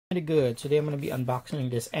Pretty good. Today I'm going to be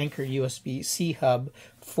unboxing this Anker USB C Hub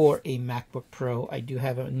for a MacBook Pro. I do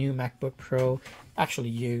have a new MacBook Pro actually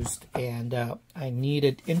used, and I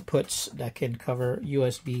needed inputs that can cover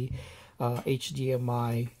USB,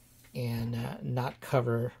 HDMI, and not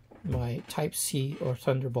cover my Type-C or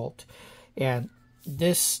Thunderbolt. And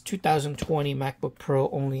this 2020 MacBook Pro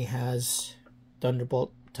only has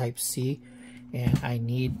Thunderbolt Type-C, and I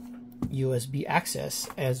need USB access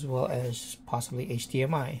as well as possibly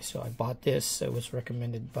HDMI. So I bought this. It was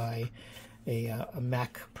recommended by a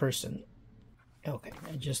Mac person. Okay,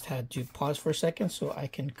 I just had to pause for a second so I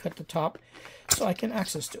can cut the top so I can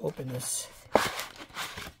access to open this.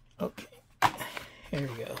 Okay, here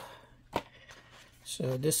we go.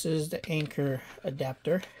 So this is the Anker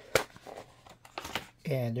adapter,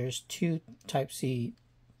 and there's two Type-C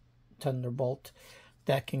Thunderbolt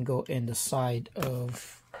that can go in the side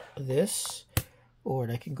of this, or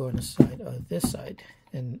that can go in the side of this side,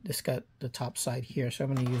 and this got the top side here, so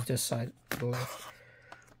I'm going to use this side to the left,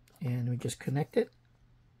 and we just connect it,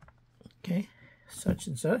 okay, such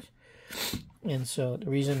and such. And so the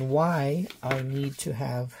reason why I need to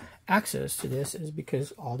have access to this is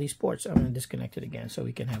because all these ports, I'm going to disconnect it again so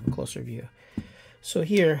we can have a closer view. So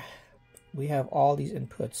here we have all these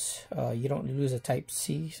inputs. You don't lose a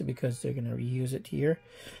Type-C, so because they're going to reuse it here.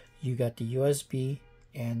 You got the USB,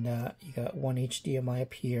 and you got one HDMI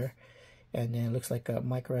up here, and then it looks like a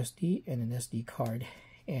microSD and an SD card.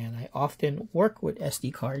 And I often work with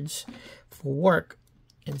SD cards for work,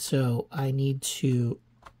 and so I need to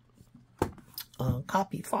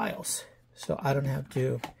copy files, so I don't have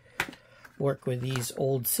to work with these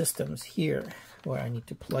old systems here where I need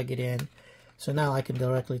to plug it in. So now I can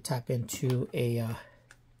directly tap into a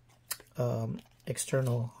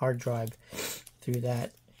external hard drive through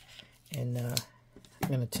that, and I'm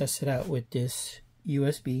going to test it out with this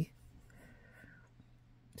USB.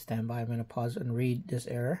 Stand by, I'm going to pause and read this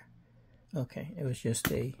error. Okay, it was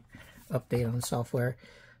just a update on the software.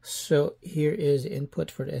 So here is the input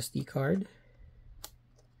for the SD card.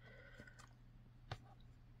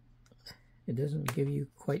 It doesn't give you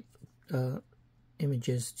quite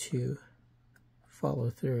images to follow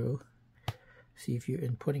through, see if you're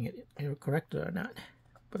inputting it correctly or not.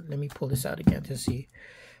 But let me pull this out again to see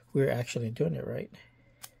we're actually doing it right.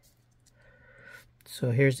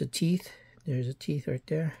 So here's the teeth. There's a teeth right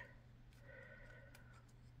there.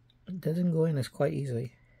 It doesn't go in as quite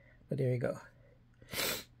easily, but there you go.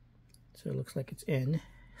 So it looks like it's in.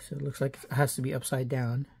 So it looks like it has to be upside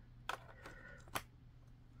down.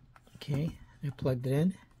 Okay, I plugged it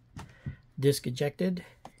in. Disk ejected,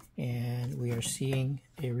 and we are seeing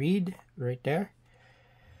a read right there.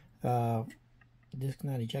 Disk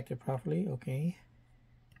not ejected properly. Okay.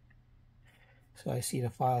 So I see the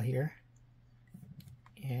file here,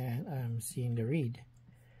 and I'm seeing the read.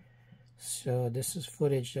 So this is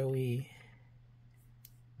footage that we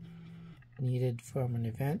needed from an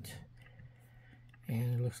event,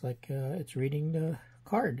 and it looks like it's reading the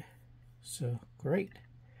card. So great.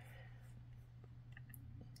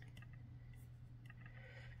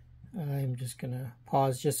 I'm just gonna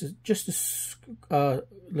pause just to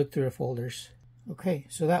look through the folders. Okay,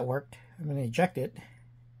 so that worked. I'm gonna eject it.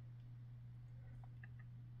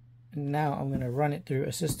 And now I'm going to run it through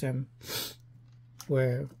a system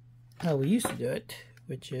where how we used to do it,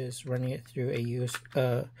 which is running it through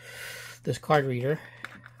this card reader,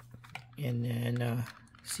 and then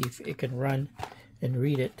see if it can run and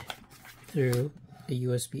read it through the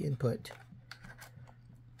USB input.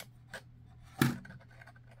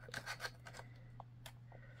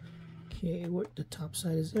 Okay, where the top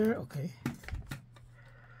side is there. Okay,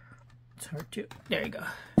 it's hard to. There you go.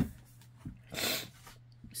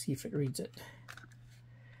 See if it reads it.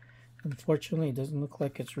 Unfortunately, it doesn't look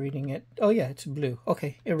like it's reading it. Oh yeah, it's blue.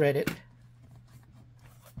 Okay, it read it.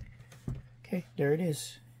 Okay, there it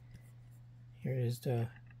is. Here is the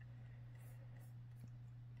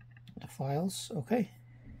files. Okay.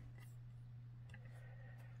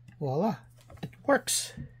 Voila, it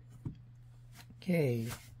works. Okay,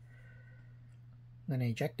 I'm gonna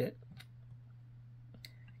eject it.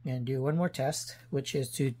 I'm gonna do one more test, which is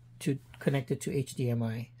to connect it to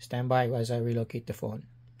HDMI. Stand by as I relocate the phone.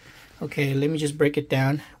 Okay, let me just break it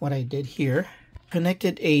down. What I did here,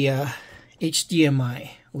 connected a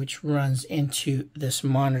HDMI, which runs into this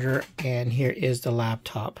monitor, and here is the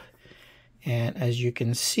laptop. And as you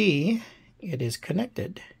can see, it is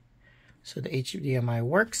connected. So the HDMI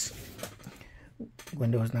works.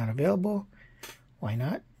 Windows not available. Why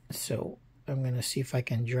not? So I'm going to see if I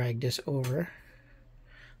can drag this over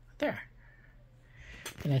there.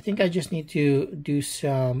 And I think I just need to do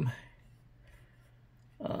some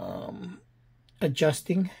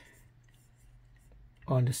adjusting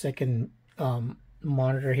on the second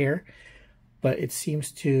monitor here, but it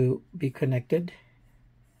seems to be connected.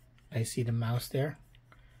 I see the mouse there,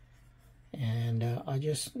 and I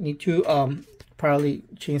just need to probably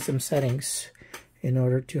change some settings in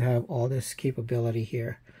order to have all this capability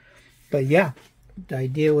here. But yeah, the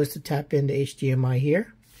idea was to tap into HDMI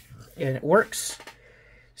here, and it works.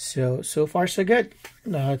 So far so good.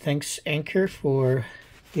 Thanks Anker for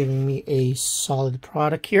giving me a solid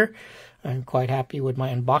product here. I'm quite happy with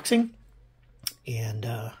my unboxing. And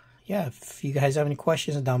yeah, if you guys have any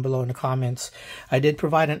questions, down below in the comments. I did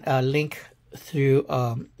provide a link through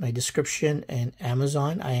my description and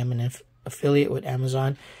Amazon. I am an affiliate with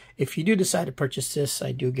Amazon. If you do decide to purchase this,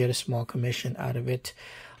 I do get a small commission out of it.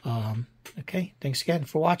 Okay, thanks again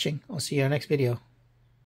for watching. I'll see you in our next video.